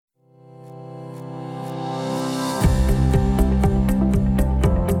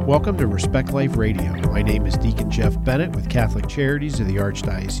Welcome to Respect Life Radio. My name is Deacon Jeff Bennett with Catholic Charities of the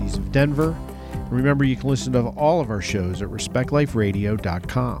Archdiocese of Denver. And remember, you can listen to all of our shows at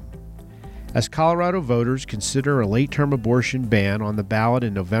respectliferadio.com. As Colorado voters consider a late-term abortion ban on the ballot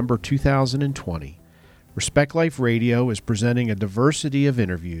in November 2020, Respect Life Radio is presenting a diversity of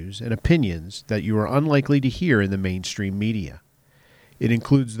interviews and opinions that you are unlikely to hear in the mainstream media. It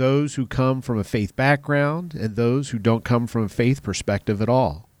includes those who come from a faith background and those who don't come from a faith perspective at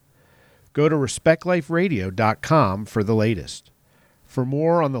all. Go to respectliferadio.com for the latest. For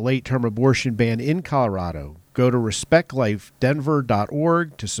more on the late-term abortion ban in Colorado, go to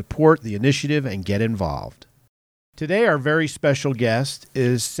respectlifedenver.org to support the initiative and get involved. Today, our very special guest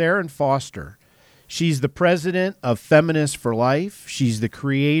is Saren Foster. She's the president of Feminists for Life. She's the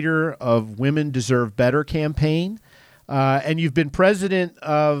creator of Women Deserve Better campaign. And you've been president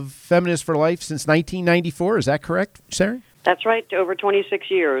of Feminists for Life since 1994. Is that correct, Saren? That's right, over 26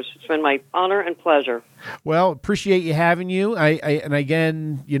 years. It's been my honor and pleasure. Well, appreciate you having you. And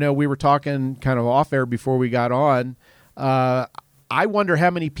again, you know, we were talking kind of off air before we got on. I wonder how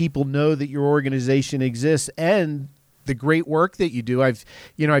many people know that your organization exists and the great work that you do. I've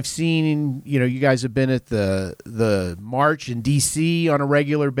seen, you guys have been at the march in D.C. on a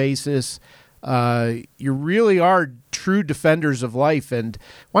regular basis. You really are true defenders of life. And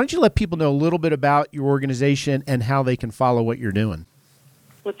why don't you let people know a little bit about your organization and how they can follow what you're doing?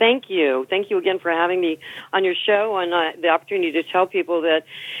 Well, thank you. Thank you again for having me on your show and the opportunity to tell people that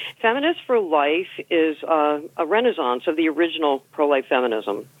Feminists for Life is a renaissance of the original pro-life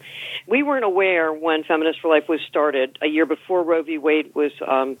feminism. We weren't aware when Feminists for Life was started, a year before Roe v. Wade was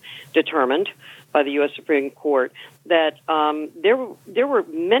determined by the U.S. Supreme Court, that there were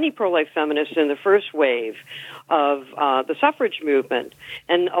many pro-life feminists in the first wave of the suffrage movement.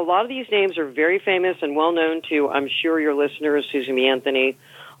 And a lot of these names are very famous and well-known to, I'm sure, your listeners, Susan B. Anthony,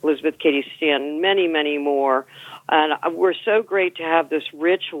 Elizabeth Cady Stanton, many, many more. And we're so great to have this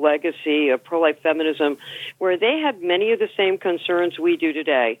rich legacy of pro-life feminism where they had many of the same concerns we do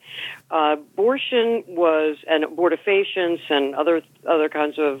today. Abortion and abortifacients and other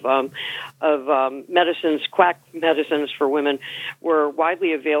kinds of medicines, quack medicines for women, were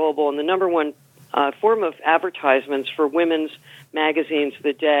widely available, and the number one form of advertisements for women's magazines of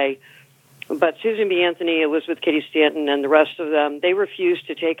the day. But Susan B. Anthony, Elizabeth Cady Stanton, and the rest of them, they refused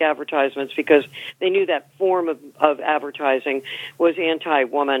to take advertisements because they knew that form of advertising was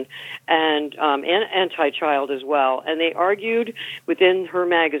anti-woman and anti-child as well. And they argued within her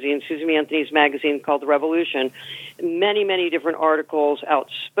magazine, Susan B. Anthony's magazine called The Revolution, many, many different articles,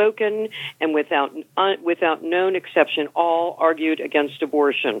 outspoken and without known exception, all argued against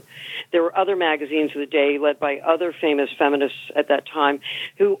abortion. There were other magazines of the day led by other famous feminists at that time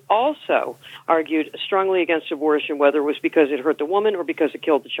who also argued strongly against abortion, whether it was because it hurt the woman or because it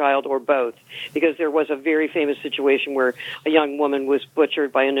killed the child or both, because there was a very famous situation where a young woman was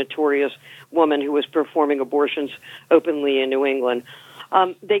butchered by a notorious woman who was performing abortions openly in New England.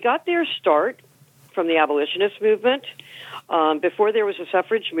 They got their start from the abolitionist movement. Before there was a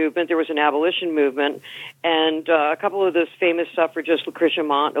suffrage movement, there was an abolition movement, and a couple of those famous suffragists, Lucretia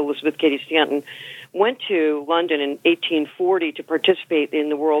Mott, Elizabeth Cady Stanton, went to London in 1840 to participate in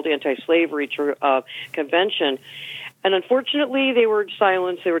the World Anti-Slavery Convention. And unfortunately, they were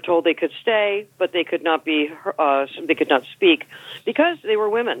silenced. They were told they could stay, but they could not speak because they were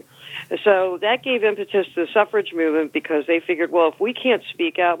women. So that gave impetus to the suffrage movement because they figured, well, if we can't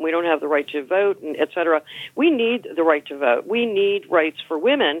speak out and we don't have the right to vote, and et cetera, we need the right to vote. We need rights for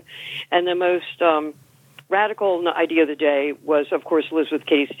women. And the most radical idea of the day was, of course, Elizabeth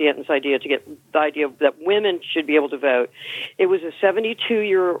Cady Stanton's idea to get the idea that women should be able to vote. It was a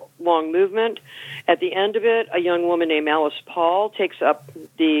 72-year-long movement. At the end of it, a young woman named Alice Paul takes up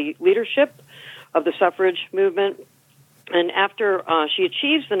the leadership of the suffrage movement. And after she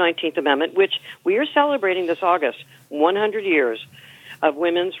achieves the 19th Amendment, which we are celebrating this August, 100 years of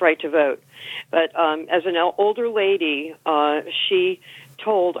women's right to vote. But as an older lady, she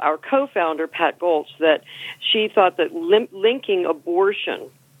told our co-founder, Pat Goltz, that she thought that linking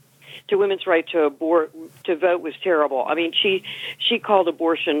abortion to women's right to vote was terrible. I mean, she called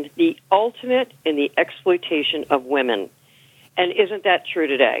abortion the ultimate in the exploitation of women. And isn't that true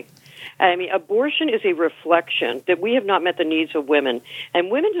today? I mean, abortion is a reflection that we have not met the needs of women,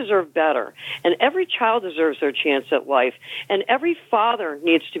 and women deserve better, and every child deserves their chance at life, and every father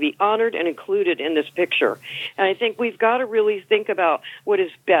needs to be honored and included in this picture. And I think we've got to really think about what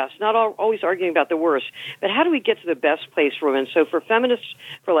is best, not always arguing about the worst, but how do we get to the best place for women? So for Feminists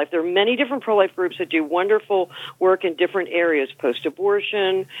for Life, there are many different pro-life groups that do wonderful work in different areas,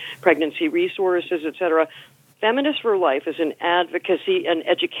 post-abortion, pregnancy resources, et cetera. Feminists for Life is an advocacy and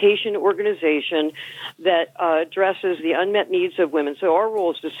education organization that addresses the unmet needs of women. So our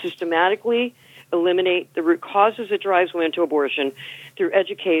role is to systematically eliminate the root causes that drives women to abortion through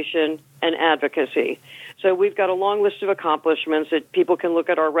education and advocacy. So we've got a long list of accomplishments that people can look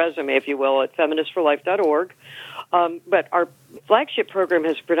at our resume, if you will, at feministforlife.org. But our flagship program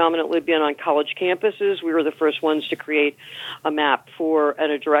has predominantly been on college campuses. We were the first ones to create a map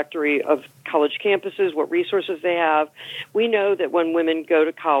and a directory of college campuses, what resources they have. We know that when women go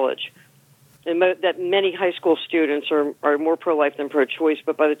to college, and that many high school students are more pro-life than pro-choice,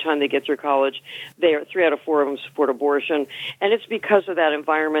 but by the time they get through college, 3 out of 4 of them support abortion. And it's because of that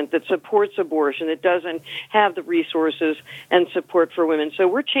environment that supports abortion. It doesn't have the resources and support for women. So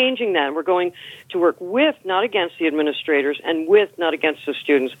we're changing that. We're going to work with, not against the administrators, and with, not against the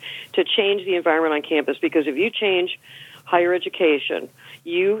students, to change the environment on campus. Because if you change higher education,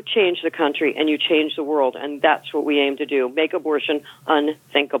 you change the country and you change the world, and that's what we aim to do, make abortion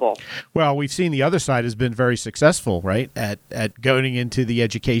unthinkable. Well, we've seen the other side has been very successful, right, at going into the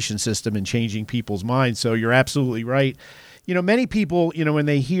education system and changing people's minds. So you're absolutely right. You know, many people, when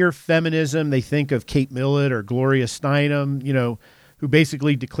they hear feminism, they think of Kate Millett or Gloria Steinem, who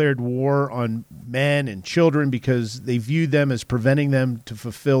basically declared war on men and children because they viewed them as preventing them to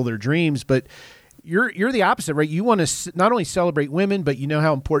fulfill their dreams. But You're the opposite, right? You want to not only celebrate women, but you know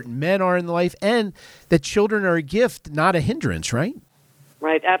how important men are in life, and that children are a gift, not a hindrance, right?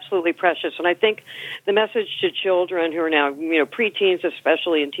 Right, absolutely precious. And I think the message to children who are now, preteens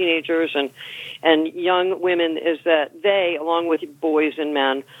especially, and teenagers and young women is that they, along with boys and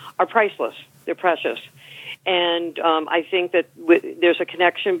men, are priceless. They're precious. And I think that there's a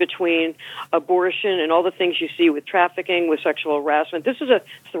connection between abortion and all the things you see with trafficking, with sexual harassment. This is a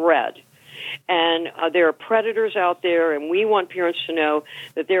thread. And there are predators out there, and we want parents to know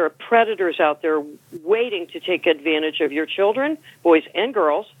that there are predators out there waiting to take advantage of your children, boys and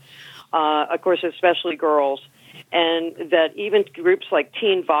girls, of course, especially girls, and that even groups like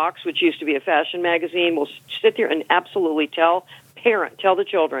Teen Vox, which used to be a fashion magazine, will sit there and absolutely tell the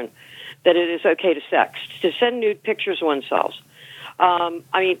children that it is okay to sext, to send nude pictures of oneself.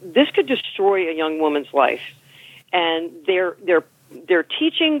 This could destroy a young woman's life, and they're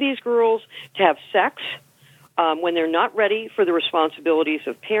teaching these girls to have sex when they're not ready for the responsibilities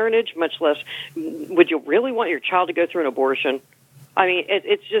of parentage, much less would you really want your child to go through an abortion?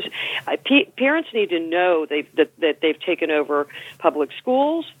 It's just parents need to know that they've taken over public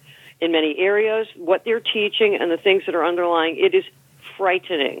schools in many areas, what they're teaching and the things that are underlying. It is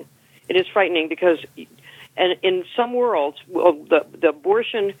frightening. It is frightening because in some worlds, the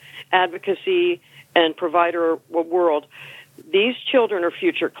abortion advocacy and provider world, these children are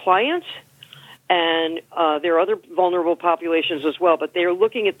future clients, and there are other vulnerable populations as well, but they are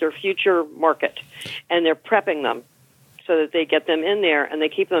looking at their future market, and they're prepping them so that they get them in there and they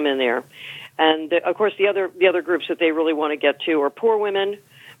keep them in there. And, of course, the other groups that they really want to get to are poor women,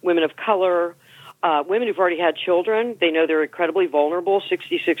 women of color, women who've already had children. They know they're incredibly vulnerable.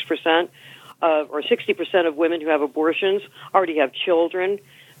 66% or 60% of women who have abortions already have children.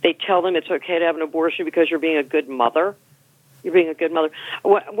 They tell them it's okay to have an abortion because you're being a good mother. You're being a good mother.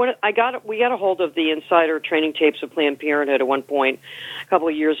 We got a hold of the insider training tapes of Planned Parenthood at one point a couple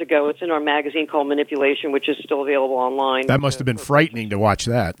of years ago. It's in our magazine called Manipulation, which is still available online. That must have been frightening to watch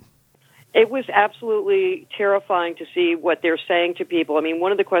that. It was absolutely terrifying to see what they're saying to people.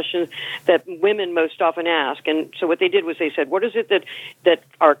 One of the questions that women most often ask, and so what they did was they said, what is it that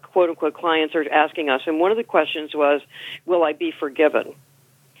our quote-unquote clients are asking us? And one of the questions was, will I be forgiven?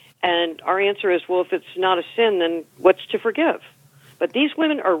 And our answer is, well, if it's not a sin, then what's to forgive? But these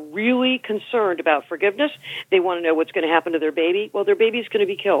women are really concerned about forgiveness. They want to know what's going to happen to their baby. Well, their baby's going to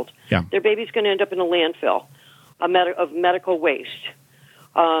be killed. Yeah. Their baby's going to end up in a landfill of medical waste.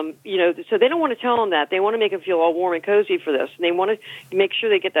 So they don't want to tell them that. They want to make them feel all warm and cozy for this. And they want to make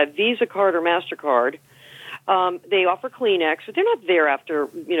sure they get that Visa card or MasterCard. They offer Kleenex, but they're not there after,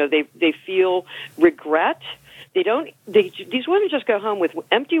 they feel regret. These women just go home with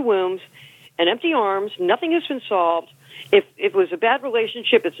empty wombs and empty arms. Nothing has been solved. If it was a bad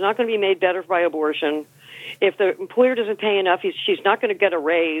relationship, it's not going to be made better by abortion. If the employer doesn't pay enough, she's not going to get a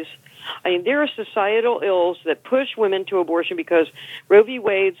raise. There are societal ills that push women to abortion because Roe v.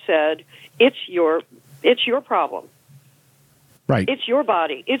 Wade said, it's your problem. Right. It's your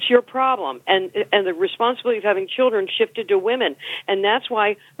body. It's your problem. And the responsibility of having children shifted to women. And that's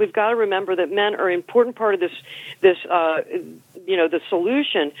why we've got to remember that men are an important part of this the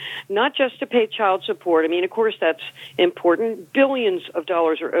solution, not just to pay child support. Of course, that's important. Billions of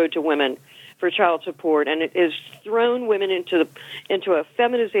dollars are owed to women for child support, and it has thrown women into a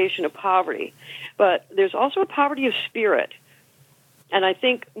feminization of poverty. But there's also a poverty of spirit. And I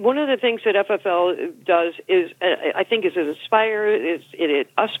think one of the things that FFL does is, it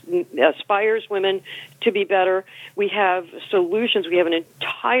aspires women to be better. We have solutions. We have an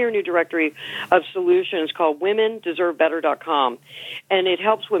entire new directory of solutions called WomenDeserveBetter.com, and it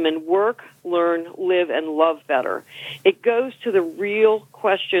helps women work, learn, live, and love better. It goes to the real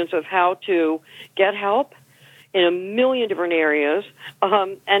questions of how to get help in a million different areas,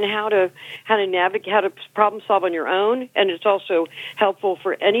 and how to navigate, how to problem solve on your own. And it's also helpful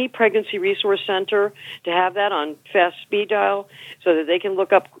for any pregnancy resource center to have that on fast speed dial so that they can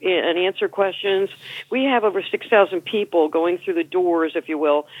look up and answer questions. We have over 6,000 people going through the doors, if you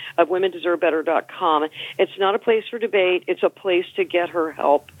will, of WomenDeserveBetter.com. It's not a place for debate. It's a place to get her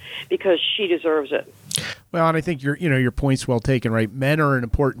help because she deserves it. Well, and I think your point's well taken, right? Men are an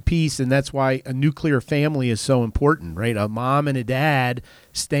important piece, and that's why a nuclear family is so important, right? A mom and a dad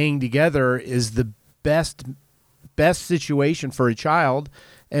staying together is the best situation for a child,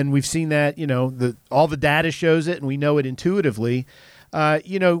 and we've seen that. All the data shows it, and we know it intuitively.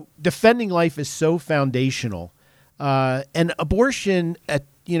 Defending life is so foundational, and abortion,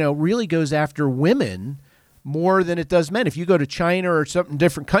 really goes after women more than it does men. If you go to China or some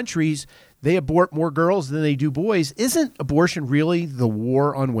different countries, they abort more girls than they do boys. Isn't abortion really the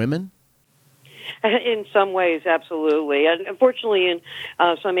war on women? In some ways, absolutely. And unfortunately, in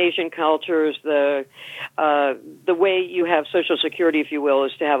some Asian cultures, the way you have Social Security, if you will,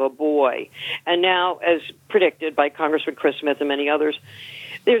 is to have a boy. And now, as predicted by Congressman Chris Smith and many others,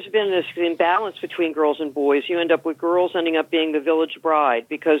 there's been this imbalance between girls and boys. You end up with girls ending up being the village bride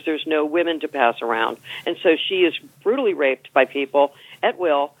because there's no women to pass around. And so she is brutally raped by people at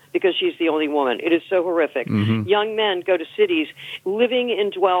will because she's the only woman. It is so horrific. Mm-hmm. Young men go to cities living in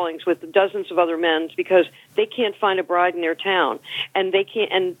dwellings with dozens of other men because they can't find a bride in their town, and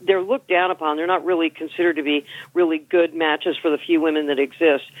they're looked down upon. They're not really considered to be really good matches for the few women that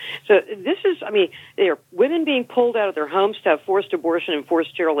exist. So this is, there are women being pulled out of their homes to have forced abortion and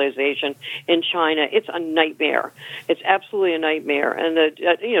forced sterilization in China. It's a nightmare. It's absolutely a nightmare. And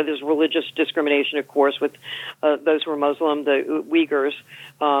there's religious discrimination, of course, with those who are Muslim, the Uyghurs,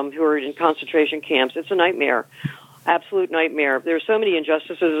 who are in concentration camps. It's a nightmare, absolute nightmare. There are so many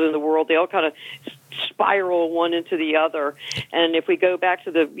injustices in the world. They all kind of spiral one into the other. And if we go back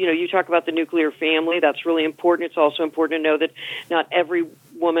to you talk about the nuclear family, that's really important. It's also important to know that not every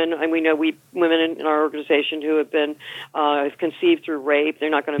woman, and we know women in our organization who have been conceived through rape, they're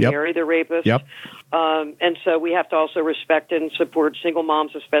not going to marry their rapist. Yep. And so we have to also respect and support single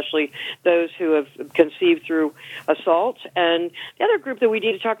moms, especially those who have conceived through assault. And the other group that we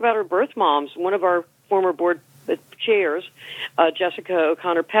need to talk about are birth moms. One of our former board chairs, Jessica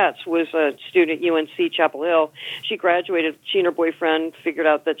O'Connor Petz, was a student at UNC Chapel Hill. She graduated. She and her boyfriend figured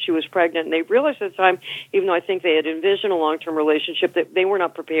out that she was pregnant, and they realized at the time, even though I think they had envisioned a long-term relationship, that they were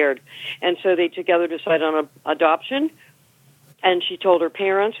not prepared. And so they together decided on adoption. And she told her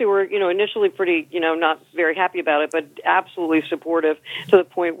parents, who were, initially pretty, not very happy about it, but absolutely supportive, to the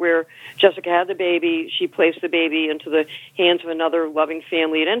point where Jessica had the baby. She placed the baby into the hands of another loving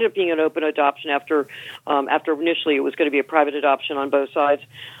family. It ended up being an open adoption after initially it was going to be a private adoption on both sides.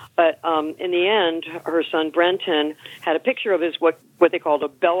 But in the end, her son Brenton had a picture of his what they called a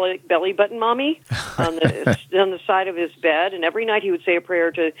belly button mommy on the side of his bed, and every night he would say a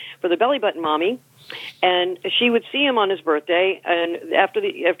prayer for the belly button mommy. And she would see him on his birthday, and after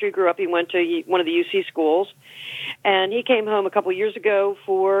he grew up, he went to one of the UC schools, and he came home a couple years ago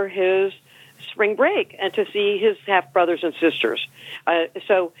for his spring break and to see his half brothers and sisters.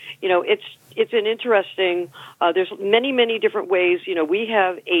 So it's an interesting. There's many different ways. We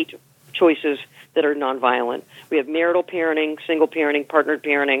have 8 choices that are nonviolent. We have marital parenting, single parenting, partnered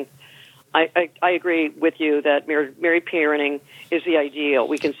parenting. I agree with you that married parenting is the ideal.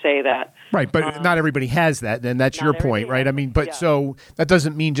 We can say that. Right, but not everybody has that, and that's your point, right? So that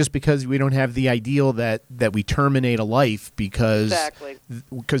doesn't mean just because we don't have the ideal that we terminate a life because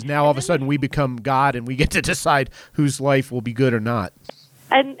now all of a sudden we become God and we get to decide whose life will be good or not.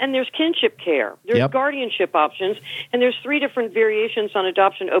 And there's kinship care. There's guardianship options. And there's 3 different variations on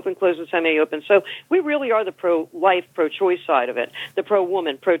adoption: open, closed, and semi-open. So we really are the pro-life, pro-choice side of it, the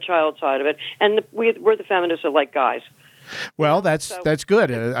pro-woman, pro-child side of it. And we're the feminists that like guys. Well, that's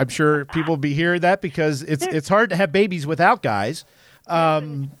good. I'm sure people will be hearing that because it's hard to have babies without guys.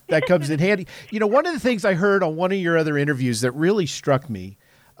 That comes in handy. One of the things I heard on one of your other interviews that really struck me,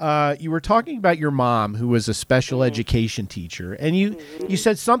 you were talking about your mom, who was a special education teacher, and you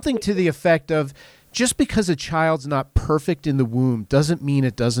said something to the effect of, just because a child's not perfect in the womb doesn't mean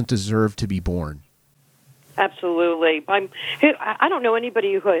it doesn't deserve to be born. Absolutely. I don't know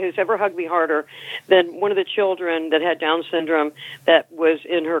anybody who's ever hugged me harder than one of the children that had Down syndrome that was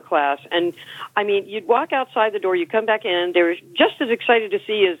in her class. And, I mean, you'd walk outside the door, you come back in, they were just as excited to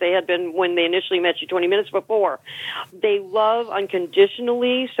see you as they had been when they initially met you 20 minutes before. They love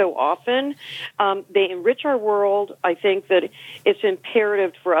unconditionally so often. They enrich our world. I think that it's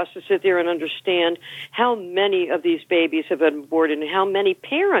imperative for us to sit there and understand how many of these babies have been aborted and how many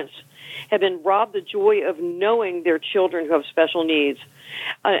parents have been robbed the joy of knowing their children who have special needs.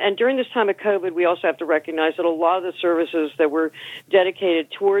 And during this time of COVID, we also have to recognize that a lot of the services that were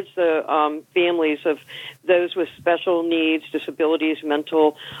dedicated towards the families of those with special needs, disabilities,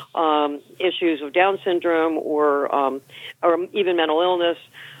 mental issues of Down syndrome, or even mental illness,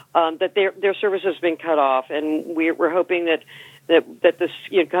 that their service has been cut off. And we're hoping that this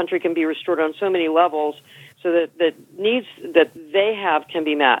country can be restored on so many levels so that the needs that they have can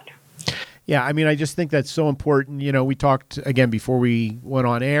be met. Yeah, I mean, I just think that's so important. We talked, again, before we went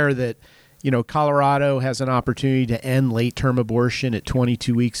on air that, Colorado has an opportunity to end late-term abortion at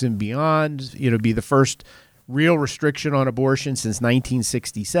 22 weeks and beyond, be the first real restriction on abortion since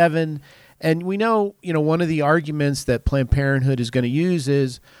 1967. And we know, one of the arguments that Planned Parenthood is going to use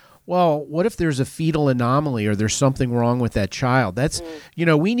is, well, what if there's a fetal anomaly or there's something wrong with that child? That's,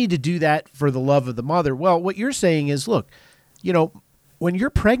 we need to do that for the love of the mother. Well, what you're saying is, look, when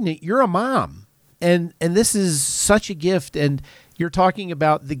you're pregnant, you're a mom, and this is such a gift, and you're talking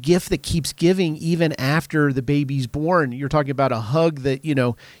about the gift that keeps giving even after the baby's born. You're talking about a hug that,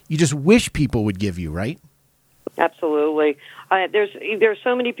 you just wish people would give you, right? Absolutely. There's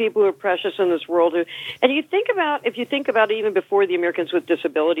so many people who are precious in this world and if you think about even before the Americans with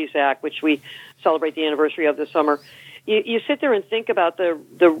Disabilities Act, which we celebrate the anniversary of this summer, you sit there and think about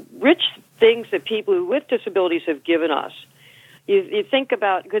the rich things that people with disabilities have given us. You think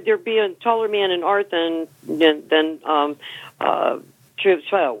about, could there be a taller man in art than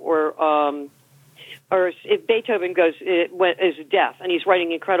Trousseau, or if Beethoven is deaf and he's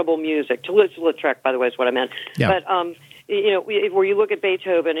writing incredible music. Toulouse-Lautrec, by the way, is what I meant. Yeah. But where you look at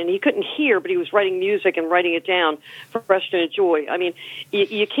Beethoven and he couldn't hear, but he was writing music and writing it down for us to enjoy. I mean,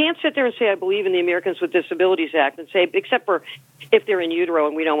 you can't sit there and say I believe in the Americans with Disabilities Act and say, except for if they're in utero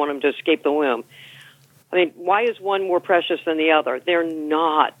and we don't want them to escape the womb. I mean, why is one more precious than the other? They're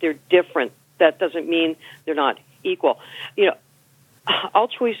not. They're different. That doesn't mean they're not equal. All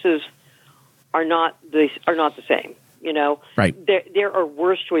choices are not the same. Right. There are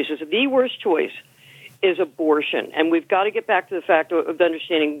worse choices. The worst choice is abortion, and we've got to get back to the fact of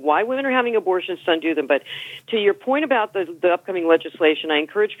understanding why women are having abortions to undo them. But to your point about the upcoming legislation, I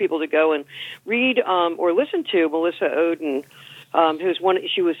encourage people to go and read or listen to Melissa Ohden.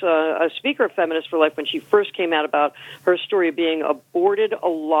 She was a speaker of Feminists for Life when she first came out about her story of being aborted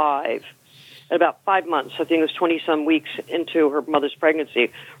alive at about 5 months. I think it was 20-some weeks into her mother's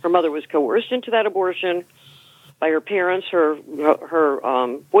pregnancy. Her mother was coerced into that abortion by her parents. Her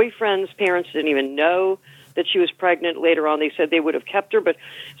boyfriend's parents didn't even know that she was pregnant. Later on, they said they would have kept her, but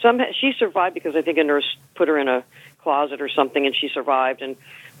she survived because I think a nurse put her in a closet or something, and she survived and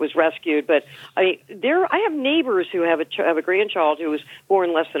was rescued. But I have neighbors who have a grandchild who was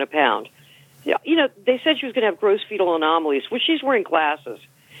born less than a pound. They said she was going to have gross fetal anomalies. Well, she's wearing glasses.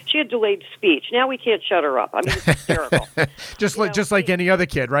 She had delayed speech. Now we can't shut her up. I mean, it's hysterical. just like any other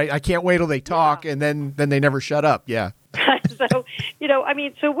kid, right? I can't wait till they talk, and then they never shut up. Yeah.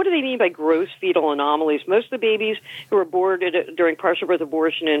 So what do they mean by gross fetal anomalies? Most of the babies who were aborted during partial birth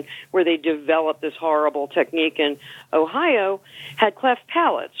abortion and where they developed this horrible technique in Ohio had cleft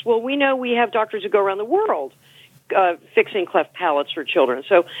palates. Well, we know we have doctors who go around the world fixing cleft palates for children.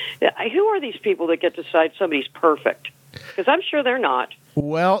 So who are these people that get to decide somebody's perfect? Because I'm sure they're not.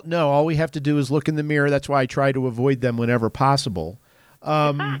 Well, no, all we have to do is look in the mirror. That's why I try to avoid them whenever possible.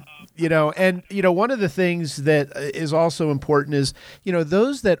 One of the things that is also important is,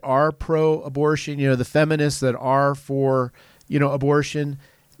 those that are pro-abortion, the feminists that are for, abortion,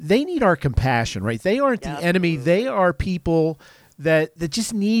 they need our compassion, right? They aren't the enemy. They are people that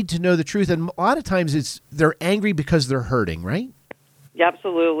just need to know the truth. And a lot of times they're angry because they're hurting, right? Yeah,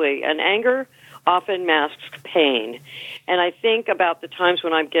 absolutely. And anger often masks pain. And I think about the times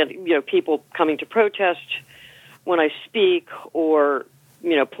when I'm getting, people coming to protest when I speak, or,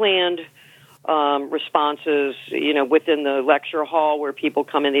 planned responses, within the lecture hall where people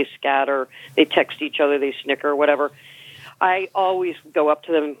come in, they scatter, they text each other, they snicker, whatever. I always go up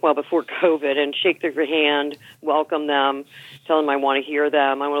to them, before COVID, and shake their hand, welcome them, tell them I want to hear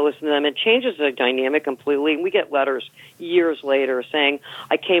them, I want to listen to them. It changes the dynamic completely. We get letters years later saying,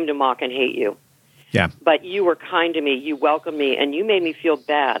 I came to mock and hate you. Yeah. But you were kind to me, you welcomed me, and you made me feel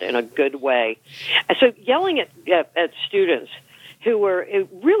bad in a good way. And so yelling at students who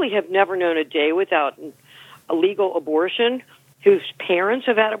really have never known a day without a legal abortion, whose parents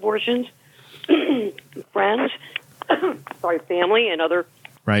have had abortions, friends, family, and other.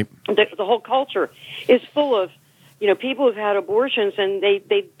 Right. The whole culture is full of, people who've had abortions, and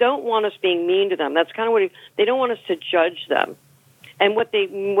they don't want us being mean to them. That's kind of they don't want us to judge them. And what they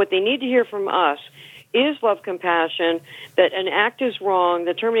need to hear from us is love, compassion, that an act is wrong,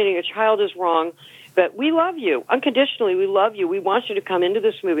 that terminating a child is wrong, but we love you. Unconditionally, we love you. We want you to come into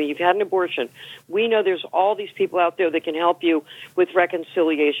this movement. You've had an abortion. We know there's all these people out there that can help you with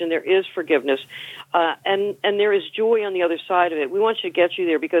reconciliation. There is forgiveness, and there is joy on the other side of it. We want you to get you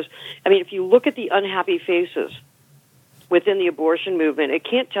there because, if you look at the unhappy faces within the abortion movement, it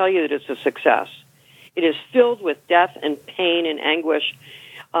can't tell you that it's a success. It is filled with death and pain and anguish,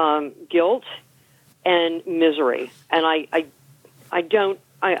 guilt and misery. And I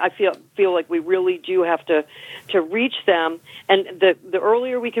feel like we really do have to reach them. And the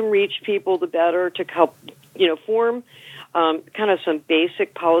earlier we can reach people, the better, to help, form kind of some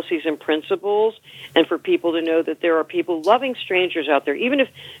basic policies and principles, and for people to know that there are people, loving strangers out there, even if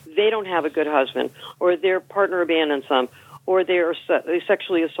they don't have a good husband or their partner abandons them, or they're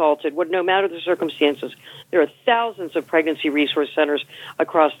sexually assaulted, no matter the circumstances. There are thousands of pregnancy resource centers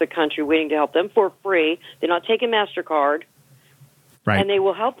across the country waiting to help them for free. They're not taking MasterCard. Right. And they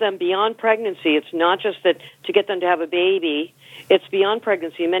will help them beyond pregnancy. It's not just that to get them to have a baby. It's beyond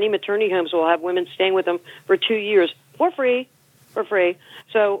pregnancy. Many maternity homes will have women staying with them for 2 years for free.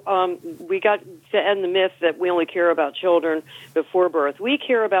 So we got to end the myth that we only care about children before birth. We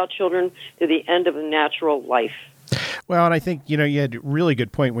care about children to the end of a natural life. Well, and I think, you had a really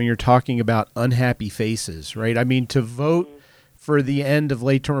good point when you're talking about unhappy faces, right? To vote for the end of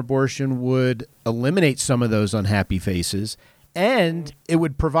late-term abortion would eliminate some of those unhappy faces, and it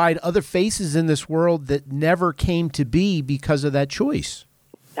would provide other faces in this world that never came to be because of that choice.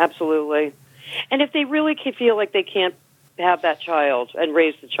 Absolutely. And if they really feel like they can't have that child and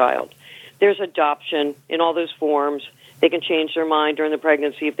raise the child, there's adoption in all those forms. They can change their mind during the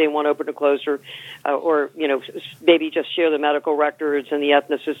pregnancy if they want to open or close, or maybe just share the medical records and the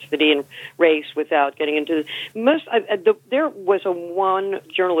ethnicity and race without getting into most. There was one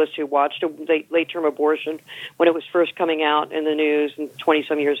journalist who watched a late-term abortion when it was first coming out in the news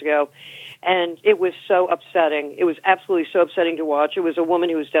 20-some years ago, and it was so upsetting. It was absolutely so upsetting to watch. It was a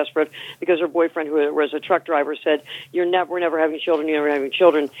woman who was desperate because her boyfriend, who was a truck driver, said, we're never having children, you're never having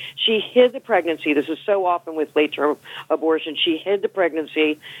children. She hid the pregnancy. This is so often with late-term abortion. She hid the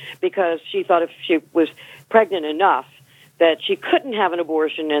pregnancy because she thought if she was pregnant enough that she couldn't have an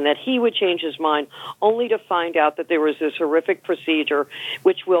abortion and that he would change his mind, only to find out that there was this horrific procedure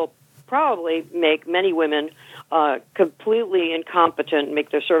which will probably make many women completely incompetent,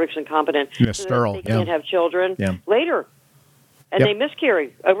 make their cervix incompetent, sterile. They can't have children later. And Yep. they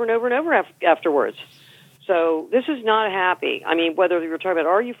miscarry over and over and over afterwards. So this is not happy. Whether you're talking about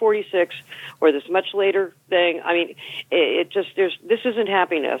RU46 or this much later thing, this isn't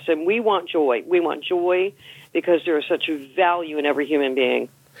happiness. And we want joy. We want joy because there is such value in every human being.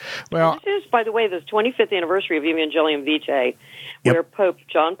 Well, and this is, by the way, the 25th anniversary of Evangelium Vitae, where Pope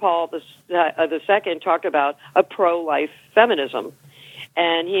John Paul II talked about a pro-life feminism.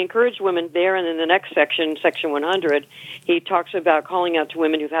 And he encouraged women there, and in the next section, section 100, he talks about calling out to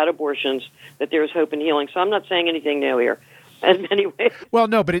women who've had abortions that there is hope and healing. So I'm not saying anything new here in many ways. Well,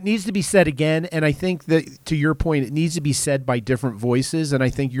 no, but it needs to be said again, and I think that, to your point, it needs to be said by different voices, and I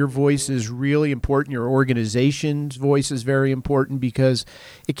think your voice is really important. Your organization's voice is very important because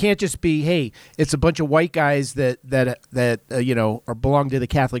it can't just be, hey, it's a bunch of white guys that or belong to the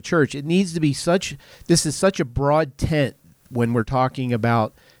Catholic Church. It needs to be this is such a broad tent when we're talking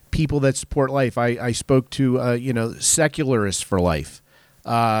about people that support life. I spoke to, secularists for life.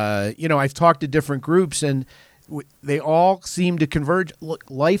 I've talked to different groups, and they all seem to converge. Look,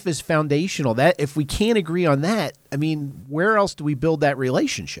 life is foundational. That if we can't agree on that, where else do we build that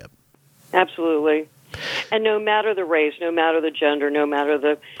relationship? Absolutely. And no matter the race, no matter the gender, no matter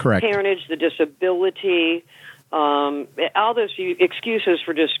the parentage, the disability, all those excuses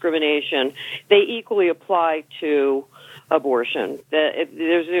for discrimination, they equally apply to abortion.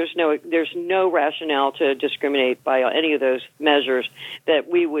 There's no rationale to discriminate by any of those measures that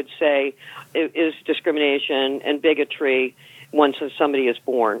we would say is discrimination and bigotry once somebody is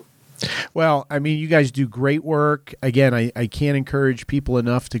born. Well, you guys do great work. Again, I can't encourage people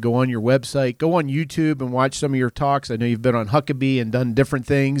enough to go on your website, go on YouTube and watch some of your talks. I know you've been on Huckabee and done different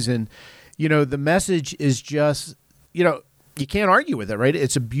things. And, the message is just, you can't argue with it, right?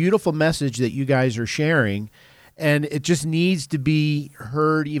 It's a beautiful message that you guys are sharing, and it just needs to be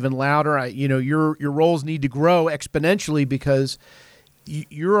heard even louder. Your roles need to grow exponentially because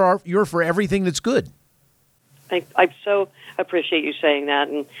you're for everything that's good. I so appreciate you saying that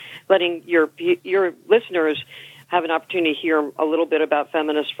and letting your listeners have an opportunity to hear a little bit about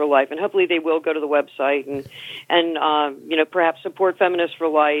Feminists for Life, and hopefully they will go to the website and perhaps support Feminists for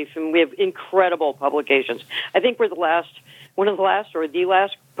Life. And we have incredible publications. I think we're the last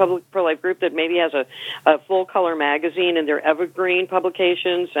public pro-life group that maybe has a full-color magazine in their evergreen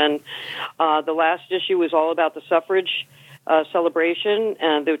publications. And the last issue was all about the suffrage celebration,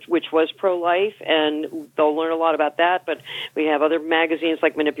 which was pro-life, and they'll learn a lot about that. But we have other magazines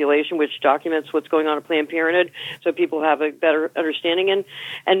like Manipulation, which documents what's going on at Planned Parenthood, so people have a better understanding,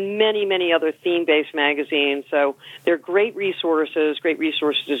 and many, many other theme-based magazines. So they're great resources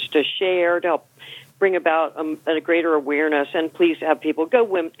to share, to help bring about a greater awareness. And please have people go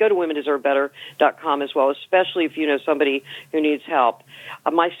to womendeservebetter.com as well, especially if you know somebody who needs help.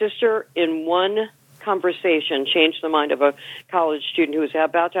 My sister, in one conversation, changed the mind of a college student who was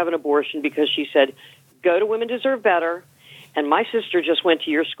about to have an abortion because she said, go to Women Deserve Better. And my sister just went to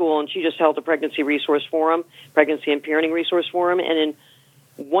your school, and she just held a pregnancy resource forum, pregnancy and parenting resource forum. And in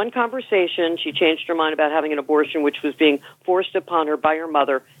one conversation, she changed her mind about having an abortion, which was being forced upon her by her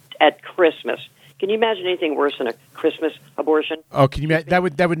mother at Christmas. Can you imagine anything worse than a Christmas abortion? Oh, can you imagine? That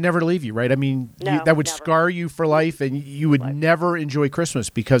would never leave you, right? I mean, that would never scar you for life, and you would never enjoy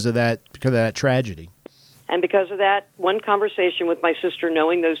Christmas because of that tragedy. And because of that one conversation with my sister,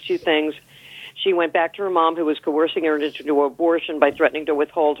 knowing those two things, she went back to her mom, who was coercing her into an abortion by threatening to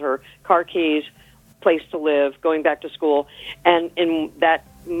withhold her car keys, place to live, going back to school. And in that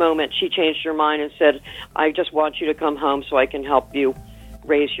moment, she changed her mind and said, I just want you to come home so I can help you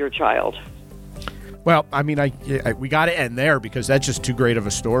raise your child. Well, I mean, we got to end there because that's just too great of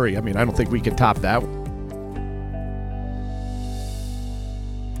a story. I mean, I don't think we can top that one.